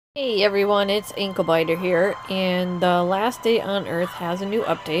Hey everyone, it's Anklebiter here, and the Last Day on Earth has a new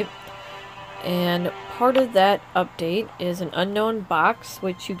update, and part of that update is an unknown box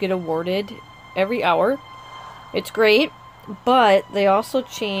which you get awarded every hour. It's great, but they also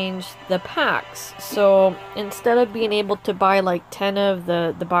changed the packs, so instead of being able to buy like 10 of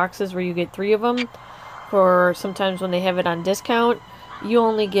the boxes where you get 3 of them, for sometimes when they have it on discount, you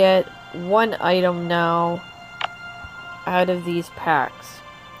only get 1 item now out of these packs.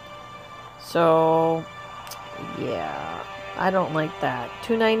 So, yeah, I don't like that.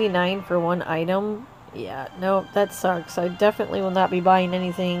 $2.99 for 1 item? Yeah, no, that sucks. I definitely will not be buying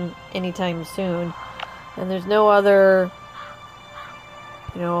anything anytime soon. And there's no other,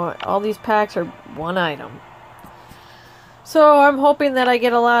 all these packs are 1 item. So, I'm hoping that I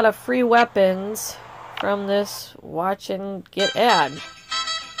get a lot of free weapons from this watch and get ad,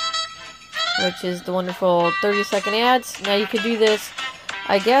 which is the wonderful 30-second ads. Now, you could do this,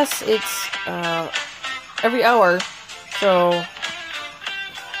 I guess it's every hour, so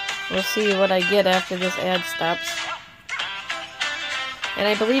we'll see what I get after this ad stops. And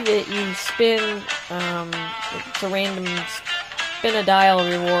I believe you spin, it's a random spin a dial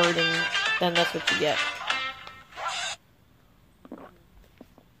reward, and then that's what you get.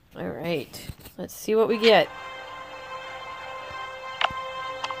 Alright, let's see what we get.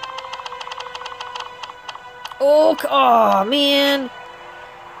 Oh man!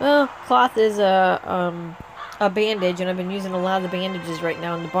 Well, cloth is a bandage, and I've been using a lot of the bandages right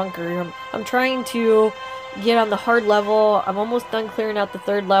now in the bunker. I'm trying to get on the hard level. I'm almost done clearing out the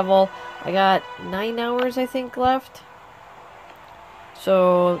 3rd level. I got 9 hours, I think, left.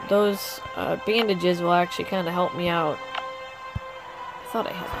 So those bandages will actually kind of help me out. I thought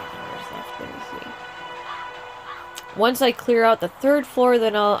I had 9 hours left. Let me see. Once I clear out the 3rd floor,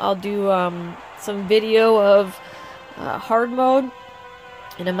 then I'll do some video of hard mode.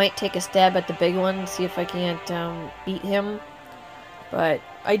 And I might take a stab at the big one, see if I can't beat him. But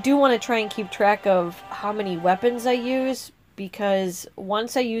I do want to try and keep track of how many weapons I use, because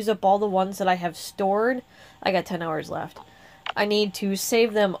once I use up all the ones that I have stored, I got 10 hours left. I need to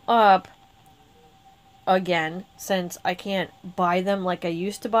save them up again, since I can't buy them like I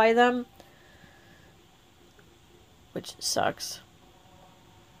used to buy them, which sucks.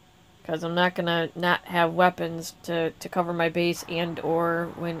 Because I'm not gonna not have weapons to cover my base and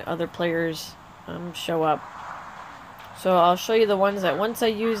or when other players show up. So I'll show you the ones that once I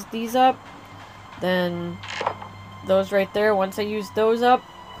use these up, then those right there, once I use those up,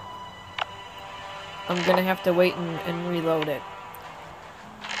 I'm gonna have to wait and reload it.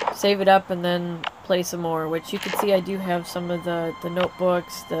 Save it up and then play some more, which you can see I do have some of the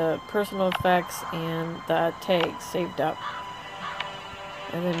notebooks, the personal effects, and the tags saved up.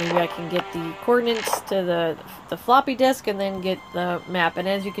 And then maybe I can get the coordinates to the floppy disk and then get the map. And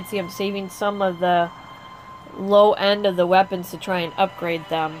as you can see, I'm saving some of the low end of the weapons to try and upgrade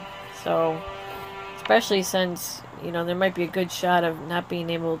them. So, especially since, there might be a good shot of not being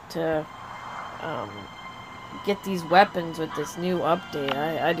able to get these weapons with this new update.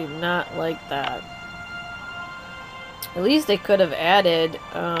 I do not like that. At least they could have added,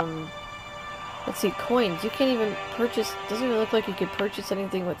 let's see, coins. You can't even purchase, doesn't even look like you could purchase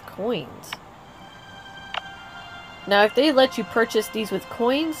anything with coins. Now, if they let you purchase these with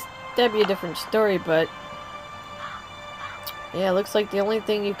coins, that'd be a different story, but yeah, it looks like the only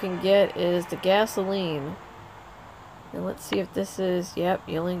thing you can get is the gasoline. And let's see if this is, yep,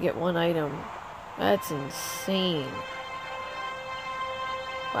 you only get 1 item. That's insane.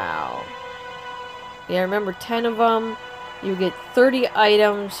 Wow. Yeah, remember 10 of them. You get 30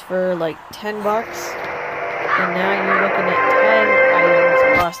 items for like 10 bucks. And now you're looking at 10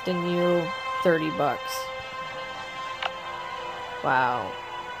 items costing you 30 bucks. Wow.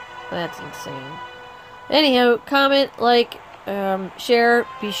 That's insane. Anyhow, comment, like, share.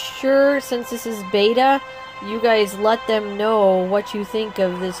 Be sure, since this is beta, you guys let them know what you think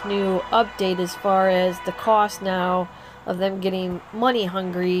of this new update as far as the cost now of them getting money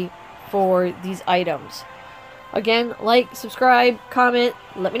hungry for these items. Again, like, subscribe, comment,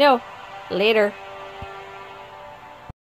 let me know. Later.